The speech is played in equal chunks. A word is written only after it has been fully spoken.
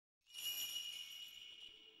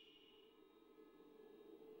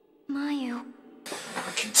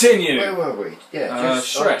Continue. Where were we? Yeah,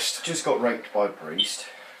 stressed. Just got raped by a priest.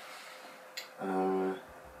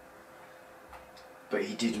 But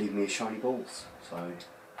he did leave me a shiny balls, so...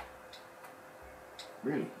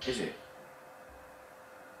 Really? Is it?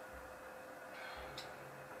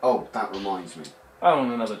 Oh, that reminds me. I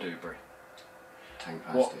want another doobrey. Tank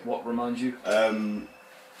past it. What reminds you? Well,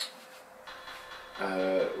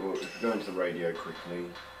 if we go into the radio quickly,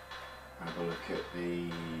 have a look at the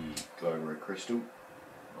glowing red crystal.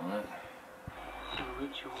 Right. The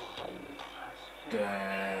ritual has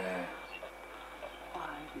There. Why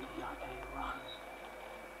did Yate run?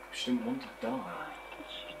 She didn't want to die. Why did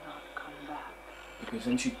she not come back? Because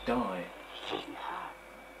then she'd die. She had.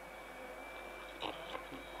 It will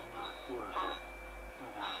not work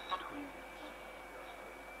without twins.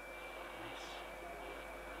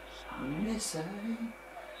 Miss, eh?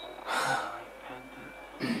 I repented.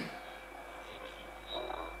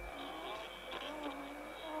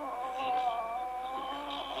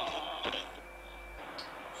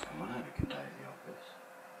 Someone had a good day at the office.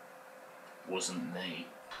 Wasn't me.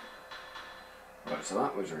 Right, so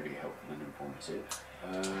that was really helpful and informative.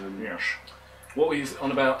 Yes. What were you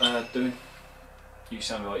on about doing? You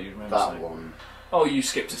sounded like you remember That something. one. Oh, you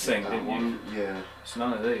skipped a thing, That didn't one, you? yeah. It's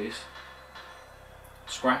none of these.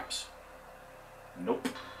 Scraps? Nope.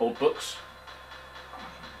 Old books?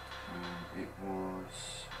 It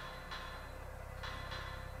was...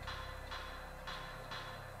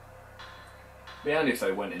 Be handy if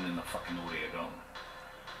they went in the fucking audio gone.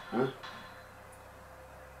 Huh?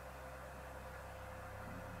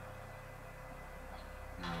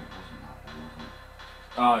 No, it wasn't that one, was it?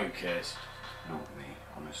 Oh, who cares? Not me,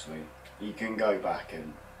 honestly. You can go back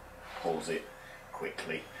and pause it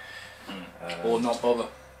quickly. Or not bother.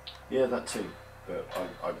 Yeah, that too. But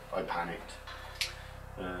I panicked.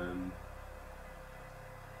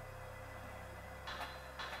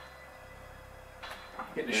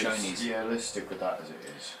 Get the shinies. Yeah, let's stick with that as it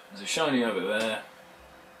is. There's a shiny over there.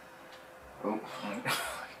 Oh,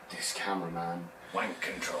 this cameraman. Wank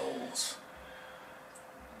controls.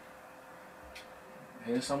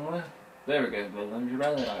 Here somewhere? There we go.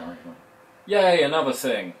 Yay, another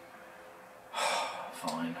thing.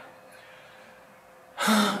 Fine.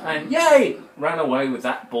 And yay! Ran away with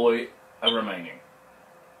that boy a remaining.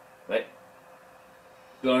 Wait.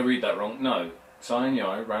 Did I read that wrong? No.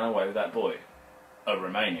 Sanyo ran away with that boy a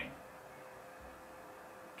remaining.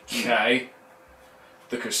 Okay.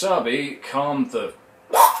 The Kusabi calmed the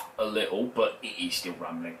a little, but he's still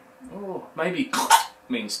rumbling. Oh, maybe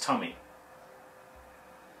means tummy.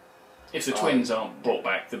 If the twins aren't brought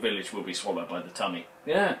back, the village will be swallowed by the tummy.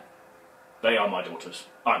 Yeah. They are my daughters.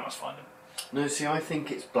 I must find them. No, see, I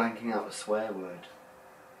think it's blanking out a swear word.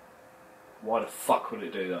 Why the fuck would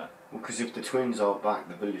it do that? Well, because if the twins are back,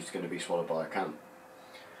 the village is going to be swallowed by a camp.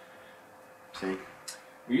 See?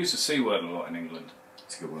 We use the C word a lot in England.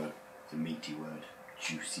 It's a good word. It's a meaty word.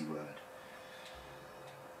 Juicy word.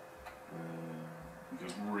 You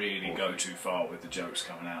could really go too far with the jokes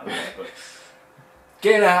coming out of there, but...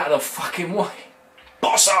 Get out of the fucking way!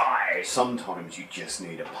 Boss eye! Sometimes you just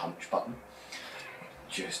need a punch button.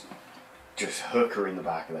 Just hook her in the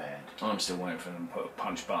back of the head. I'm still waiting for them to put a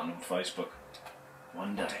punch button on Facebook.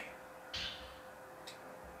 One day.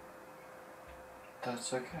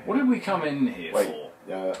 That's okay. What did we come in here Wait, for?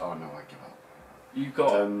 oh no, I give up. You've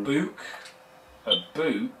got a book, a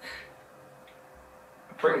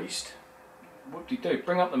priest. What do you do?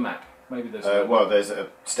 Bring up the map. Maybe there's well, there's a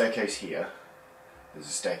staircase here. There's a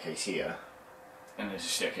staircase here. and there's a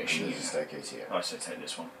staircase And here. there's a staircase here. I say take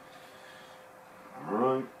this one.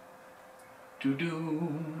 Alright.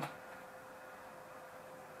 Doo-doo.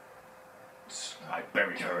 I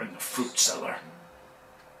buried her in the fruit cellar.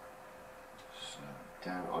 So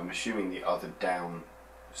down. I'm assuming the other down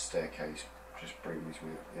staircase just brings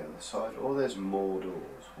me up the other side. Or there's more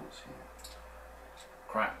doors. What's here?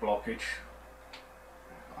 Crack blockage.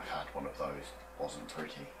 I've had one of those. Wasn't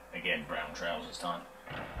pretty. Again, brown trousers time.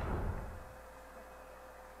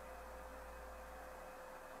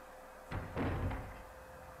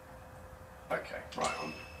 Okay, right,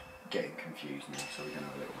 I'm getting confused now, so we're going to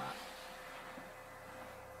have a little map.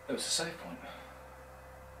 It was a save point.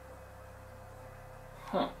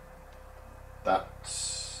 Huh.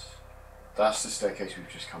 That's the staircase we've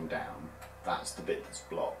just come down. That's the bit that's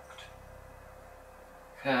blocked,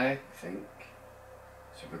 Okay. I think.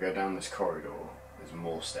 So if we go down this corridor, there's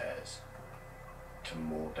more stairs to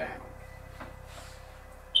more down.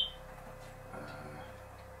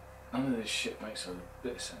 None of this shit makes a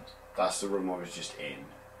bit of sense. That's the room I was just in.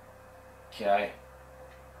 Okay.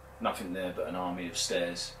 Nothing there but an army of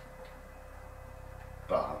stairs.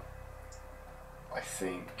 But I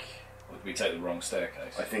think we take the wrong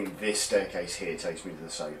staircase. I think this staircase here takes me to the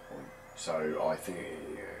save point. So I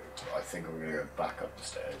think I'm going to go back up the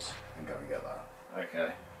stairs and go and get that.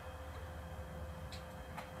 Okay.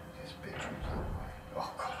 There's bedrooms that way.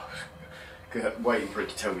 Oh god, I was waiting for it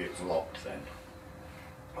to tell me it was locked then.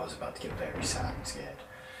 I was about to get very sad and scared.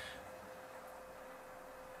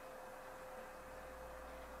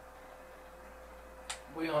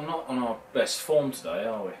 We are not on our best form today,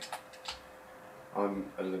 are we?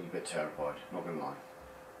 I'm a little bit terrified, not gonna lie.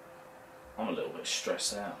 I'm a little bit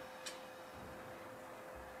stressed out.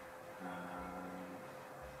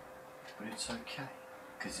 But it's okay,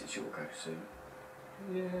 because it's your go soon.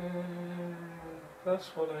 Yeah, that's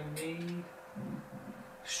what I need.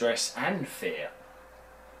 Stress and fear.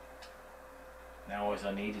 Now all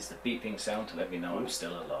I need is the beeping sound to let me know I'm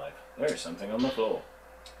still alive. There is something on the floor.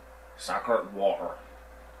 Sacred water.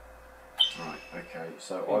 Right, okay,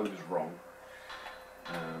 so I was wrong.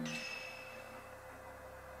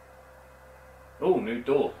 Oh, new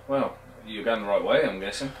door. Well, you're going the right way, I'm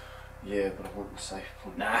guessing. Yeah, but I want the safe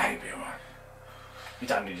point. Nah, you'll be alright. You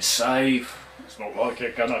don't need to save. It's not like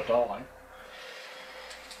you're gonna die.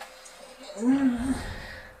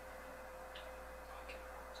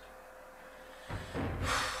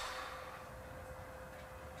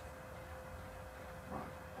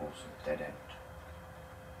 Awesome, dead end.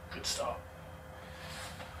 Good start.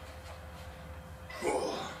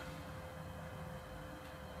 Oh.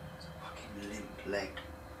 It's a fucking limp-legged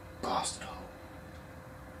bastard hole.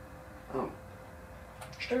 Oh.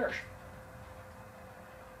 Stairs.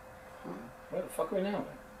 Where the fuck are we now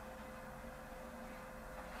then?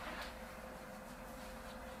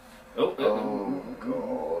 Oh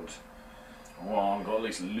god. Oh, I've got at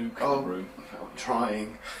least Luke in the room. I'm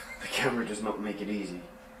trying. The camera does not make it easy.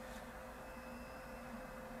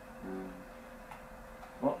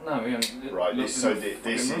 What? No, we haven't. Right, look, this room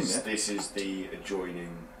is yet. this is the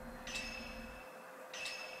adjoining.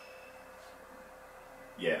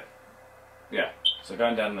 Yeah. Yeah. So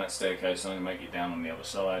going down that staircase, I'm going to make it down on the other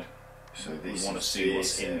side. So this We want to is see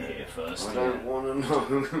what's this in area. here first. I don't want to know.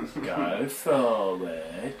 Go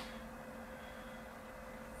forward.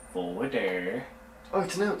 Forward there. Oh,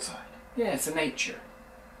 it's an outside. Yeah, it's a nature.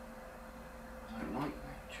 I don't like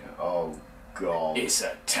nature. Oh god. It's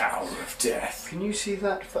a tower of death. Can you see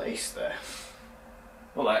that face there?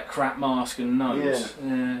 Well, that crap mask and nose.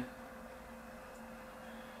 Yeah.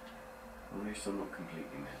 At least I'm not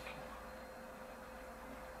completely mental.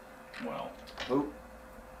 Well. Oh.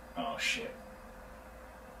 Oh shit.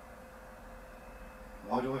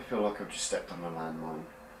 Why do I feel like I've just stepped on a landmine?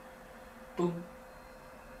 Boom.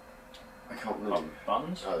 I can't move. Oh,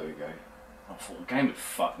 buttons? Oh, there we go. I thought the game would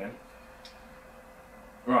fuck then.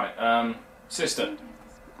 Right, sister.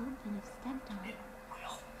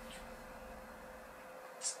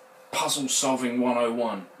 Puzzle solving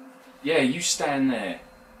 101. Yeah, you stand there.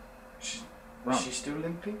 Run. Is she still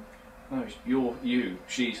limping? No, you're you.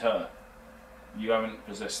 She's her. You haven't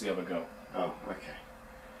possessed the other girl. Oh, okay.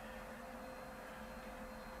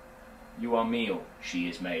 You are meal. She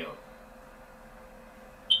is male.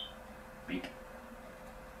 Beep.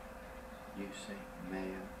 You say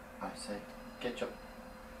mayo, I say ketchup.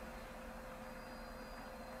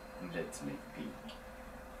 Let's make peak.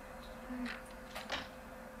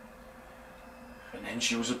 And then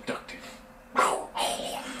she was abducted.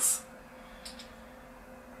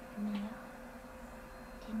 Mia,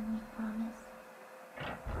 can we promise?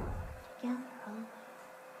 Together always.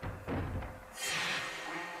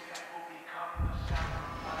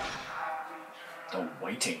 The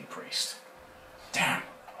waiting priest. Damn,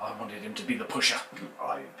 I wanted him to be the pusher.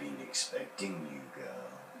 I've been expecting you,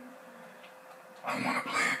 girl. I want to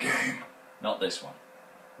play a game. Not this one.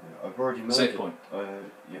 Yeah, I've already made Save it. point.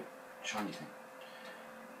 Yep. Shiny thing.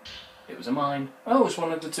 It was a mine. Oh, it's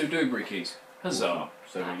one of the two Dewberry keys. Huzzah.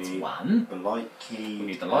 So That's we need one. the light key. We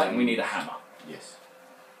need the light and we need a hammer. Yes.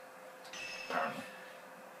 Apparently.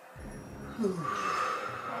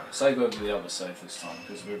 Right, save over the other save this time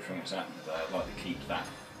because of everything that's happened today. I'd like to keep that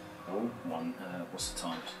Oh. one. What's the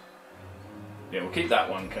times? Yeah, we'll keep that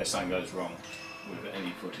one in case something goes wrong with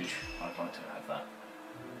any footage. I'd like to have that.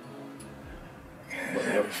 Well,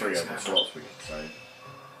 there are 3 other slots we could save.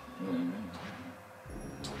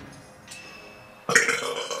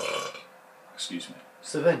 Excuse me.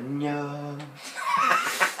 Savannah.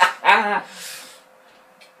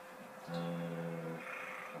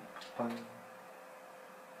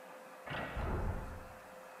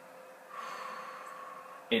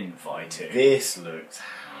 Inviting. This looks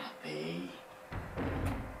happy.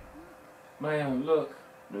 Mayo, look.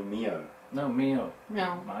 No, Mio. No, Mio.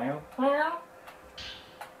 No. Mayo. Meow.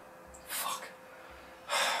 Fuck.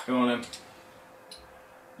 Go on then.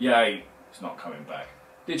 Yay, it's not coming back.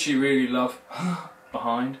 Did she really love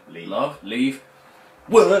behind? Leave. Love? Leave?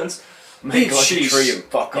 Words! Make like a tree and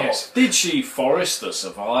fuck off. Did she Forrester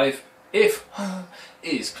survive? If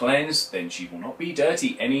is cleansed, then she will not be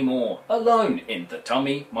dirty anymore. Alone in the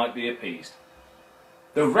tummy might be appeased.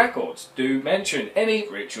 The records do mention any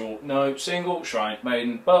ritual, no single shrine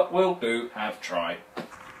maiden, but will do have tried.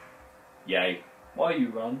 Yay. Why you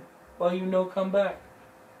run? Why you no come back?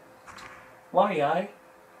 Why I?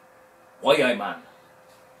 Why I man?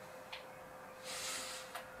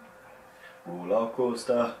 Roller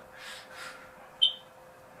coaster.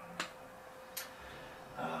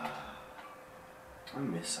 I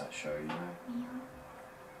miss that show, you know. Neil,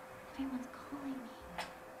 everyone's calling me.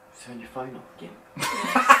 Turn your phone off again.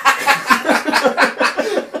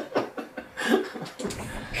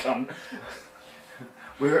 Come.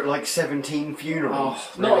 We're at like 17 funerals.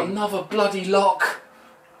 Oh, not another bloody lock.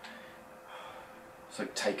 It's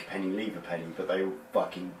like take a penny, leave a penny, but they all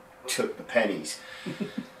fucking took the pennies.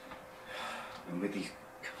 And with these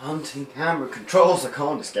hunting camera controls, I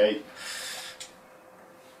can't escape.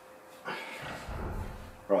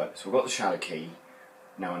 Right, so we've got the shadow key.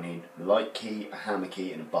 Now I need the light key, a hammer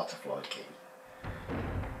key, and a butterfly key.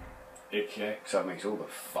 Okay. So that makes all the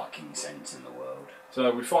fucking sense in the world. So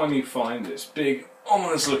we finally find this big,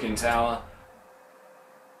 ominous looking tower.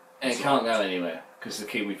 And it can't go anywhere, because the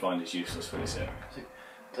key we find is useless for this area.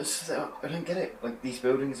 I don't get it. Like, these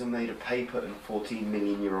buildings are made of paper and 14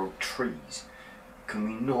 million year old trees. Can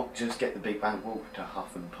we not just get the Big Bang Wall to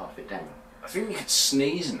huff and puff it down? I think you could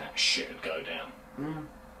sneeze and that shit would go down.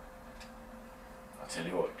 I'll tell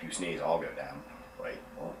you what, if you sneeze, I'll go down. Wait,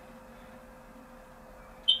 what?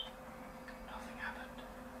 Nothing happened.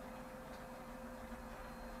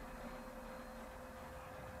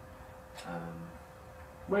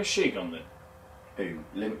 Where's she gone then? Who?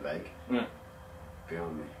 Limp leg? Yeah.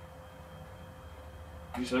 Behind me.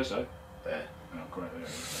 You say so? There. Oh, great, there it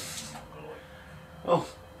is. Oh.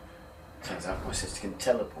 Turns out my sister can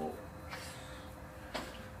teleport.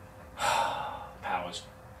 Powers.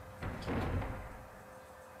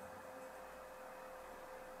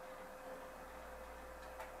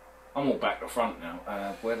 I'm all back to front now.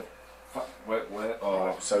 Where the fuck? Where?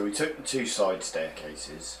 Oh, So we took the two side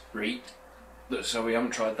staircases. Reed. So we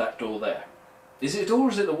haven't tried that door there. Is it a door or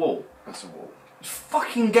is it the wall? That's a wall. It's a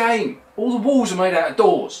fucking game. All the walls are made out of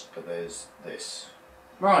doors. But there's this.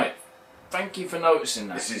 Right. Thank you for noticing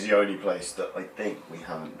that. This is the only place that I think we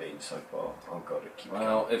haven't been so far. I've got to keep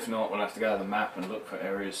Well, going. if not, we'll have to go to the map and look for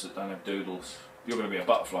areas that don't have doodles. You're going to be a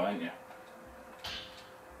butterfly, aren't you?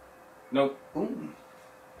 Nope. Ooh.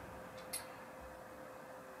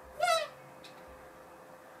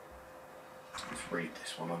 Let's read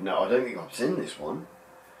this one. I don't think I've seen this one.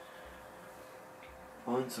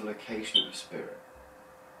 Finds the location of a spirit.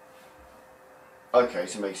 Okay,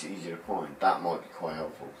 so it makes it easier to find. That might be quite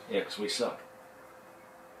helpful. Yeah, because we suck.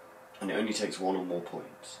 And it only takes one or more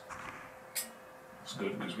points. It's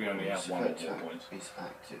good because we only have one or more points. It's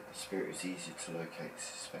active. The spirit is easy to locate. This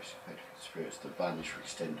is especially effective for spirits that vanish for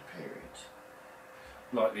extended periods.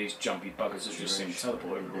 Like these jumpy buggers that just seem to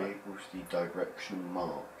teleport everywhere. Enables the directional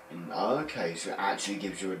mark. Okay, so it actually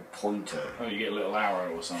gives you a pointer. Oh, you get a little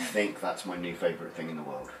arrow or I something. think that's my new favourite thing in the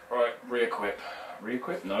world. Right, re-equip.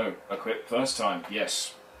 Re-equip? No. Equip first time.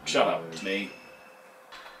 Yes. Shut up. It's me.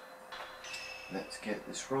 Let's get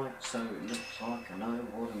this right so it looks like I know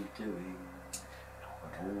what I'm doing.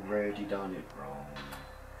 I've already done it wrong.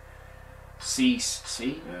 Cease.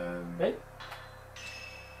 See? Hey?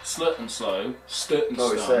 Slut and slow. Sturt and Oh,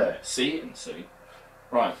 stone. it's there. C and C.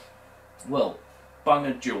 Right. Well, bung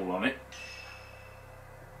a jewel on it.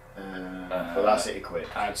 But that's it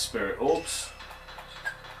equipped. Add spirit orbs.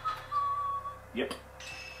 Yep.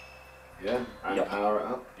 Yeah, and Yep. power it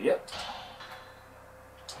up. Yep.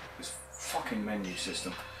 This fucking menu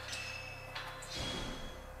system.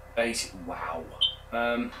 80. Wow.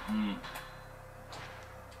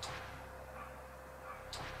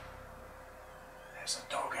 There's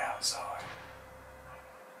a dog outside.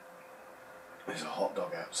 There's a hot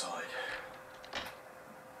dog outside.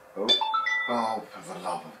 Oh, oh, for the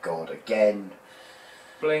love of God, again.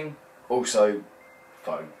 Bling. Also,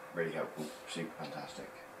 phone, really helpful, super fantastic.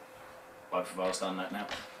 Both of us done that now.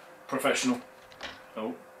 Professional.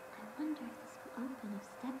 Oh. I wonder if this will open if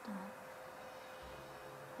stepped on.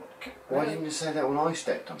 Why didn't you say that when I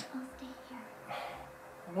stepped on it? I'll stay here.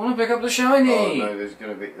 I want to pick up the shiny. Oh no, there's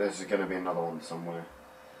gonna be another one somewhere.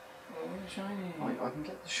 Oh, the shiny. I can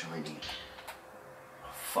get the shiny. Oh,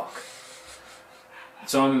 fuck. The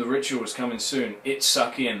time of the ritual is coming soon. It's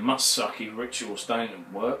sucky and must sucky rituals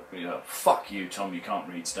don't work. Fuck you, Tom, you can't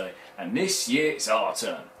read today. And this year it's our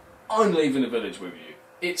turn. I'm leaving the village with you.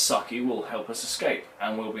 It's sucky will help us escape,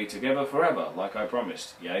 and we'll be together forever, like I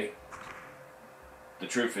promised. Yay? The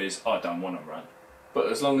truth is, I don't want to run.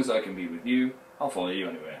 But as long as I can be with you, I'll follow you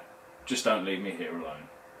anywhere. Just don't leave me here alone.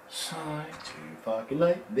 Sigh. Too fucking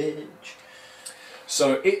late, bitch.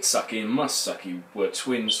 So It's Sucky and Must Sucky were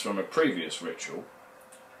twins from a previous ritual.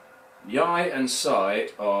 Yai and Sai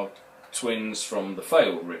are twins from the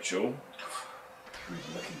failed ritual. Through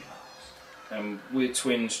the looking glass. And we're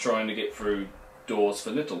twins trying to get through doors for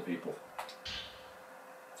little people.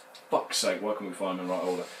 Fuck's sake, why can't we find the right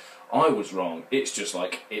order? I was wrong. It's just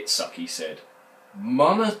like It's Sucky said.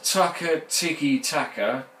 Monataka Tiki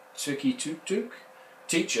Taka Tiki Tuk Tuk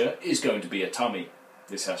teacher is going to be a tummy.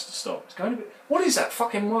 This has to stop. It's going to be. What is that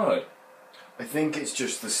fucking word? I think it's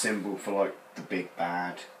just the symbol for like the big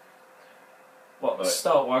bad. What, the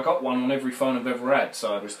start? Well, I got one on every phone I've ever had,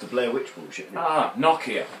 so... It's the Blair Witch bullshit. Ah,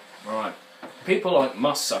 Nokia. Right. People like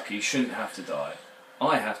Must-Sucky shouldn't have to die.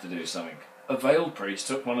 I have to do something. A veiled priest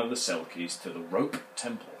took one of the Selkies to the Rope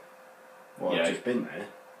Temple. Well, Yeah. I've just been there.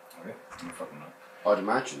 Okay. I don't fucking know. I'd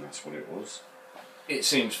imagine that's what it was. It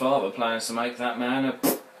seems Father plans to make that man a...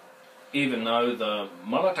 Even though the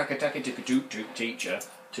Malatakatakatuk teacher...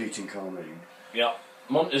 Tutankhamun. Yeah.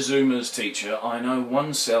 Montezuma's teacher, I know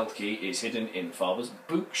one Selkie is hidden in Father's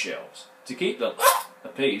bookshelves. To keep them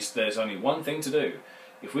appeased, there's only one thing to do.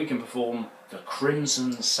 If we can perform the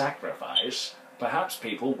Crimson Sacrifice, perhaps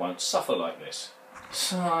people won't suffer like this.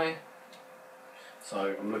 Sigh.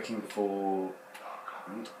 So I'm looking for.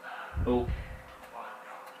 Oh.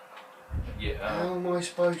 Yeah. How am I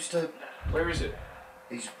supposed to? Where is it?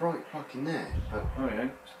 He's right fucking there, but Oh yeah.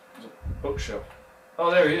 There's a bookshelf.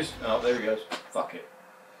 Oh, there he is. Oh, there he goes. Fuck it.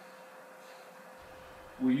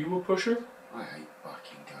 Were you a pusher? I hate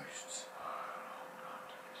fucking ghosts.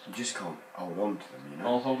 You just can't hold on to them, you know.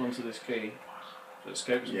 I'll hold on to this key. So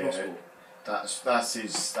escape is impossible. That's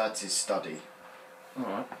his study.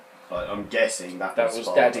 Alright. But I'm guessing that That was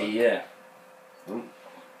Father. Daddy, yeah. Oh,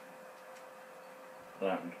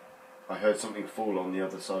 What happened? I heard something fall on the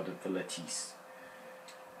other side of the lettuce.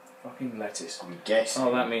 Fucking lettuce. I'm guessing.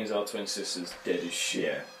 Oh, that means our twin sister's dead as shit.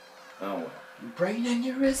 Yeah. Oh well. Brain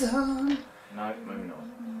aneurysm. No, maybe not.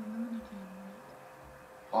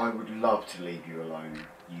 I would love to leave you alone,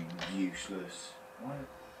 you useless. Why?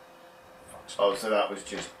 Fuck's Oh, so that was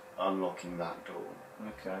just unlocking that door.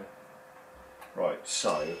 Okay. Right,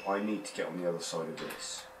 so I need to get on the other side of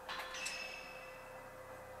this.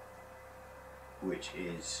 Which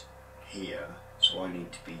is here, so I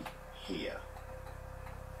need to be here.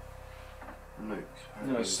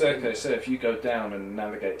 No, staircase there. If you go down and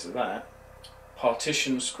navigate to that,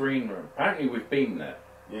 partition screen room. Apparently we've been there.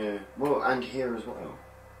 Yeah, well, and here as well.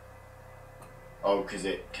 Oh, because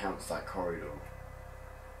it counts that corridor.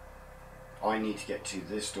 I need to get to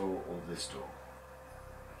this door or this door.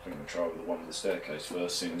 I think we'll try with the one with the staircase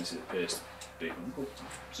first, seeing as it appears to be...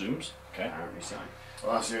 Zooms. Okay. Apparently so.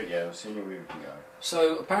 Well, that's it, yeah, that's the only way we can go.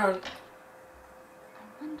 So, apparent...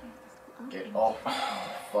 I wonder if this will open. Get off the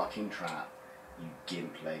fucking trap, you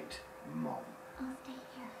gimp-legged mom. I'll stay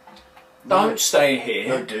here. Don't stay here.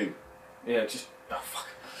 No, do. Yeah, just... Oh, fuck.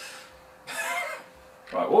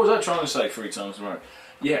 Right, what was I trying to say 3 times in a row?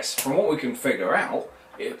 Yes, from what we can figure out,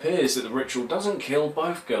 it appears that the ritual doesn't kill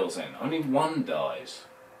both girls then. Only one dies.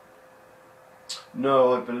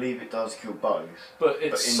 No, I believe it does kill both. But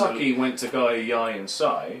it's in the- Sucky went to Guy, Yai and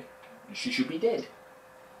Sai, and she should be dead.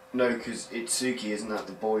 No, because Itsuki, isn't that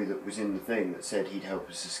the boy that was in the thing that said he'd help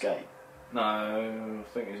us escape? No, I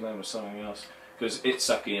think his name was something else. Because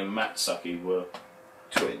Itsuki and Matsuki were...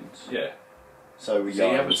 Twins. Yeah. So we So you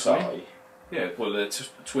Yai have and a twin? Sai. Yeah, well, they're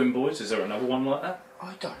twin boys. Is there another one like that?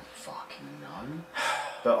 I don't fucking know.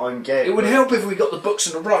 But I'm getting... It would help if we got the books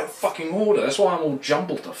in the right fucking order. That's why I'm all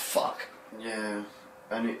jumbled to fuck. Yeah,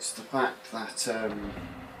 and it's the fact that,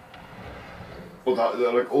 well, that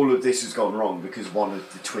like, all of this has gone wrong because one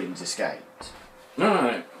of the twins escaped.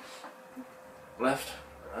 No. Left.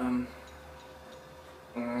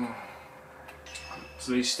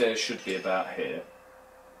 So these stairs should be about here.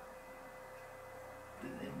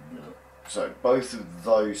 So both of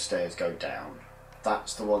those stairs go down.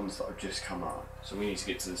 That's the ones that have just come up. So we need to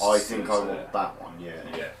get to this. I think I there. want that one, yeah.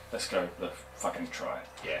 Yeah, let's go. Let's fucking try it.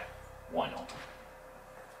 Yeah, why not?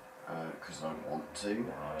 Because I don't want to.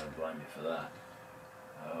 I don't blame you for that.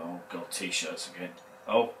 Oh god, t-shirts again.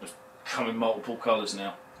 Oh, there's coming multiple colours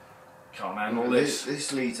now. Can't handle this.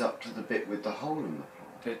 This leads up to the bit with the hole in the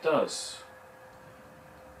floor. It does.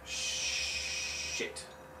 Shit.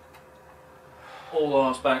 all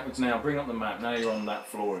arse backwards now. Bring up the map. Now you're on that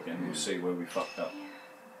floor again. You'll see where we fucked up.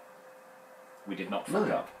 We did not fuck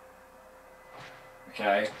up.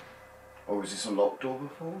 Okay. Oh, was this a locked door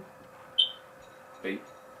before? Beep.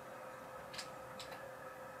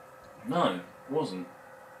 No, it wasn't.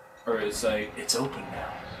 Or it'd say, it's open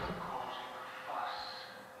now.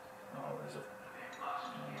 Oh, there's a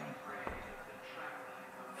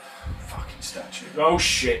fucking statue. Oh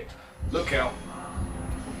shit! Look out!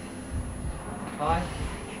 Hi.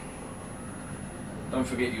 Don't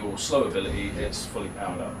forget your slow ability, it's fully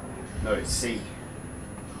powered up. No, it's C.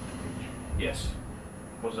 Yes.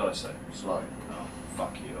 What did I say? Slow. Oh,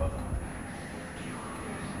 fuck you, I don't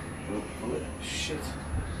know. Oh, Shit.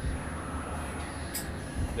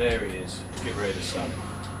 There he is. Get ready to stun.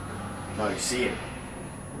 no, see him.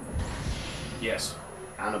 Yes.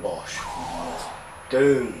 Anna Bosch.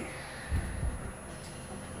 Dude. Right,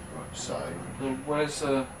 so. Well, where's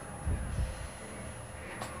the...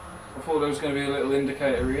 I thought there was going to be a little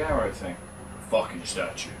indicatory arrow thing. Fucking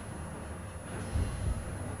statue.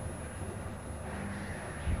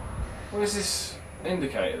 What is this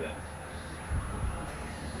indicator then?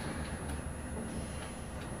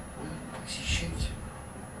 What's he shooting?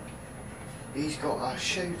 He's got a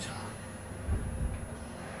shooter.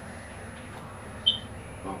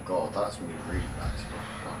 Oh god, that's me really back to the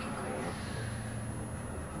fucking corner.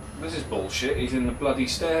 This is bullshit. He's in the bloody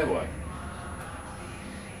stairway.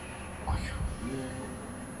 I can't.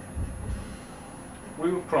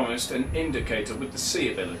 We were promised an indicator with the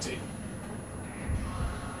C ability.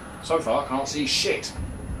 So far, I can't see shit.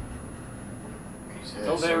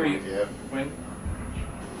 Oh, there he Yeah. went.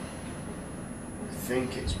 I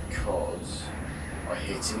think it's because I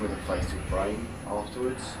hit him with a fatal frame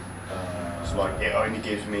afterwards. It's like it only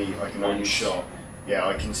gives me I can One only shot. Yeah,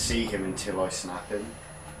 I can see him until I snap him.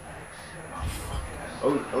 Oh, fuck.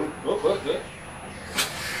 Oh.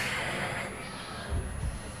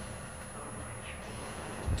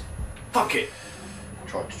 Fuck it!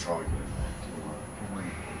 Tried to try.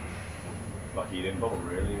 Lucky you didn't bother,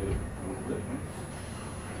 really.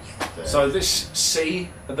 There. So this C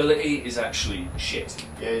ability is actually shit.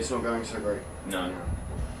 Yeah, it's not going so great. No.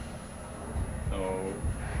 Oh.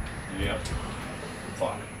 Yep.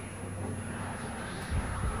 Fuck.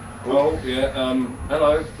 Oh, yeah,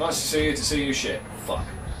 hello. Nice to see you shit. Fuck.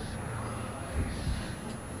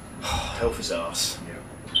 Help his ass.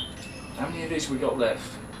 Yeah. How many of these we got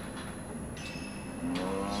left?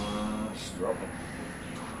 Let's drop them.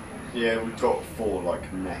 Yeah, we've got 4 like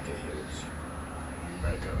mecha heals.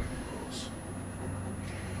 Mega rules.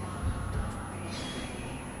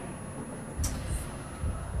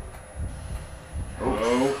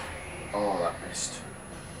 Oh. Oh, that missed.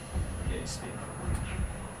 Yes, dear.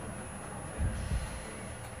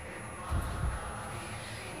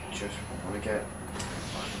 Just want to get.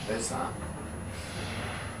 There's that.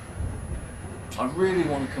 I really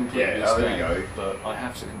want to complete Yeah, this oh, there game, you go. but I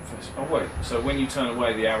have to confess. Oh wait, so when you turn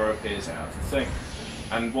away, the arrow appears out of the thing,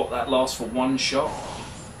 and what that lasts for one shot?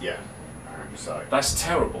 Yeah. So That's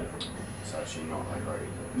terrible. it's actually not that great.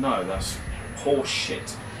 No, that's horse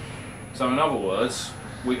shit. So in other words,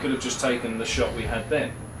 we could have just taken the shot we had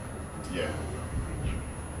then. Yeah.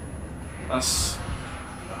 That's.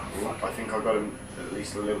 Oh, I think I got him at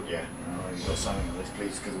least a little. Yeah. Oh, you got something at least.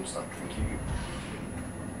 Please, because I'm stuck. Thank you.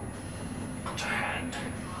 Got a hand.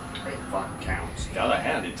 Great fun counts. The other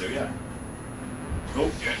hand it to you.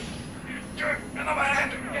 Oh, yeah. Another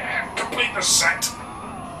hand. Yeah, complete the set.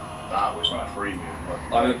 That was Right. premium.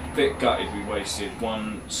 I'm a bit gutted we wasted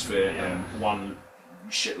one sphere Yeah. and one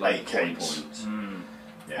shitload of 8k points. points.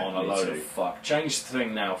 On a me load too. of fuck. Change the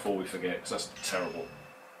thing now before we forget, because that's terrible.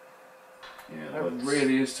 Yeah, That that's-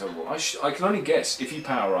 really is terrible. I can only guess if you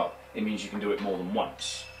power up, it means you can do it more than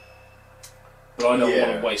once. But I don't Yeah.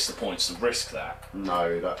 want to waste the points to risk that.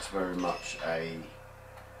 No, that's very much a.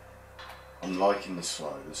 I'm liking the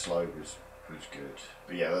slow. The slow was good,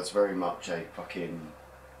 but yeah, that's very much a fucking.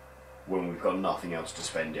 When we've got nothing else to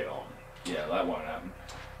spend it on. Yeah, that won't happen.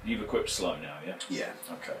 You've equipped slow now, yeah? Yeah.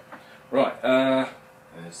 Okay. Right,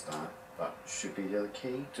 There's that. That should be the other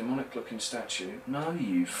key. demonic looking statue. No,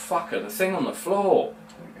 you fucker, the thing on the floor.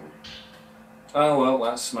 There we go. Oh well,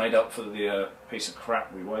 that's made up for the piece of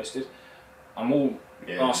crap we wasted. I'm all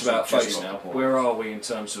Yeah, asked about just face got now. the point. Where are we in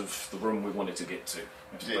terms of the room we wanted to get to?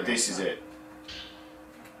 This is it.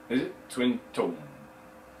 Is it? Twin Tomb.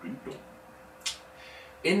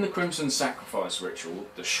 In the Crimson Sacrifice ritual,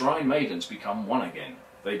 the Shrine Maidens become one again.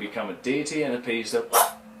 They become a deity and appease the...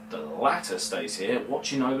 The latter stays here,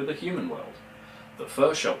 watching over the human world. The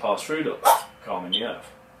first shall pass through the... calming the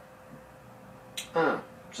earth. Ah,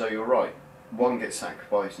 so you're right. one gets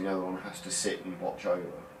sacrificed and the other one has to sit and watch over.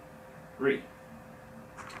 Three.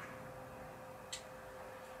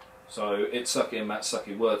 So Itsuki and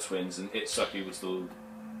Matsuki were twins, and Itsuki was the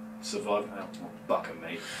survivor. Oh, bucket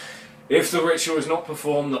me. If the ritual is not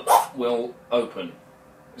performed, the will open.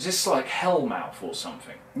 Is this like Hellmouth or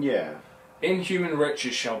something? Yeah. Inhuman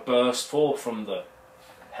wretches shall burst forth from the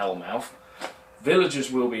Hellmouth.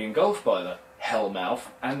 Villagers will be engulfed by the Hellmouth,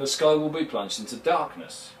 and the sky will be plunged into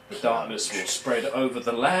darkness. The darkness will spread over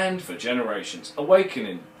the land for generations,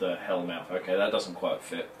 awakening the Hellmouth. Okay, that doesn't quite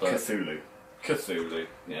fit. But Cthulhu,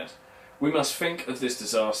 yes. We must think of this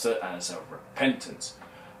disaster as a repentance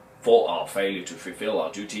for our failure to fulfill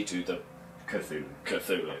our duty to the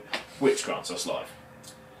Cthulhu, which grants us life.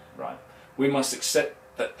 Right. We must accept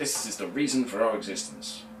that this is the reason for our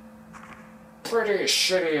existence. Pretty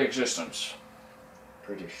shitty existence.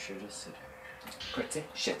 Pretty shitty city. Pretty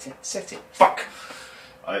shitty city. Fuck!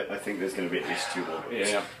 I think there's going to be at least 2 more.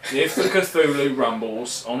 Yeah. If the Cthulhu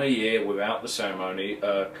rumbles on a year without the ceremony,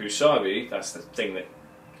 Kusabi, that's the thing that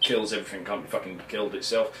kills everything, can't be fucking killed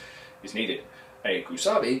itself, is needed. A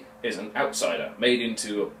Kusabi is an outsider made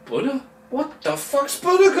into a Buddha? What the fuck's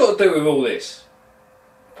Buddha got to do with all this?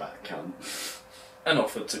 That cunt. And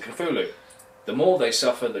offered to Cthulhu. The more they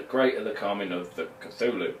suffer, the greater the calming of the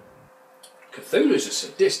Cthulhu. Cthulhu's a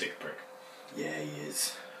sadistic prick. Yeah, he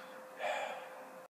is.